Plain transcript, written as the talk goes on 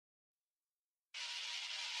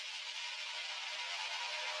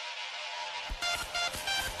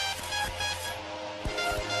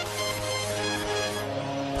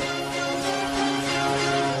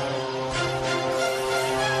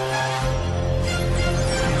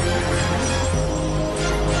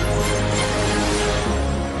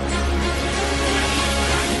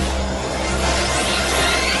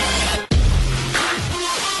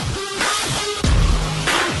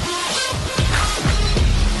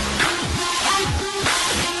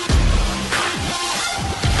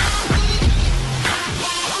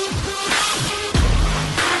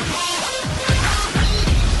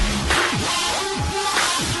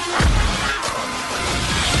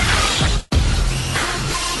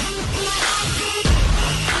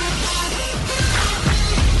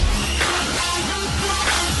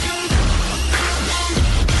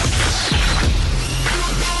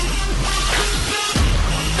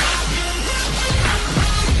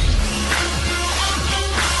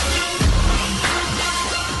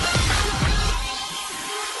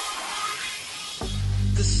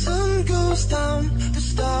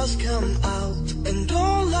stars come out, and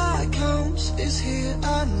all that counts is here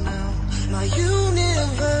and now. My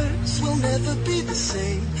universe will never be the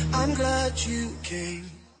same. I'm glad you came.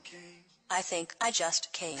 I think I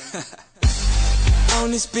just came. On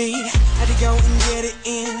this beat, had to go and get it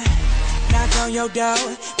in. Knock on your door,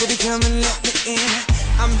 baby, come and let me in.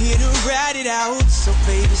 I'm here to ride it out, so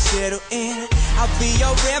baby, settle in. I'll be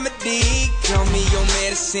your remedy, call me your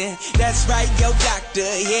medicine. That's right, your doctor,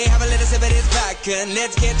 yeah, have a little sip of this vodka.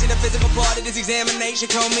 Let's get to the physical part of this examination,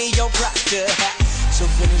 call me your proctor. So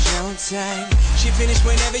finish on time, she finish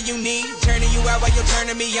whenever you need. Turning you out while you're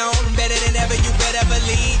turning me on. Better than ever, you better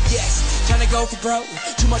believe, yes. Tryna go for broke,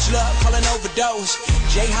 too much love, call an overdose.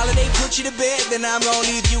 Jay Holiday put you to bed, then I'm gonna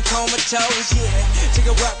leave you comatose, yeah. Take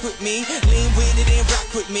a walk with me, lean with it and rock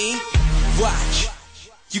with me. Watch,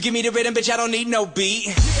 you give me the rhythm, bitch, I don't need no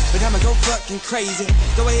beat. But I'ma go fucking crazy.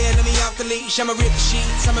 Go ahead, let me off the leash, I'ma rip the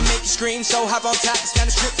sheets, I'ma make you scream, so hop on top, it's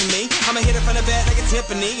kinda strip for me. I'ma hit it from the back like a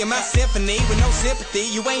Tiffany, in my symphony, with no sympathy,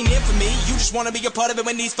 you ain't in for me. You just wanna be a part of it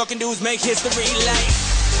when these fucking dudes make history like.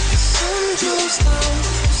 The sun goes down,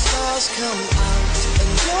 the stars come out,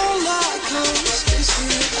 and all that counts is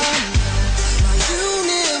here and now. My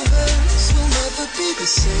universe will never be the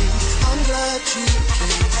same. I'm glad you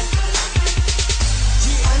came.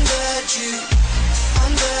 I'm glad you came.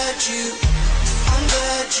 I'm glad you came. I'm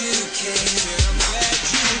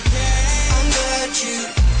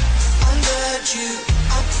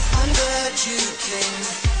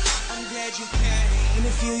glad you came. When I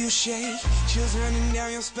feel you shake, chills running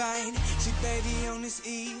down your spine. See, baby, on this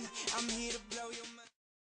eve, I'm here to blow your mind.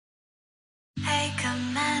 Hey,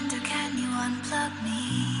 Commander, can you unplug me?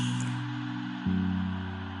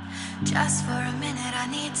 Just for a minute, I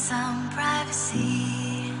need some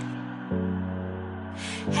privacy.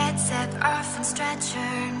 Headset off and stretch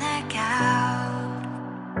your neck out.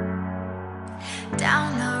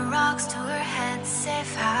 Down the rocks to her head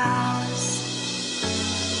safe house.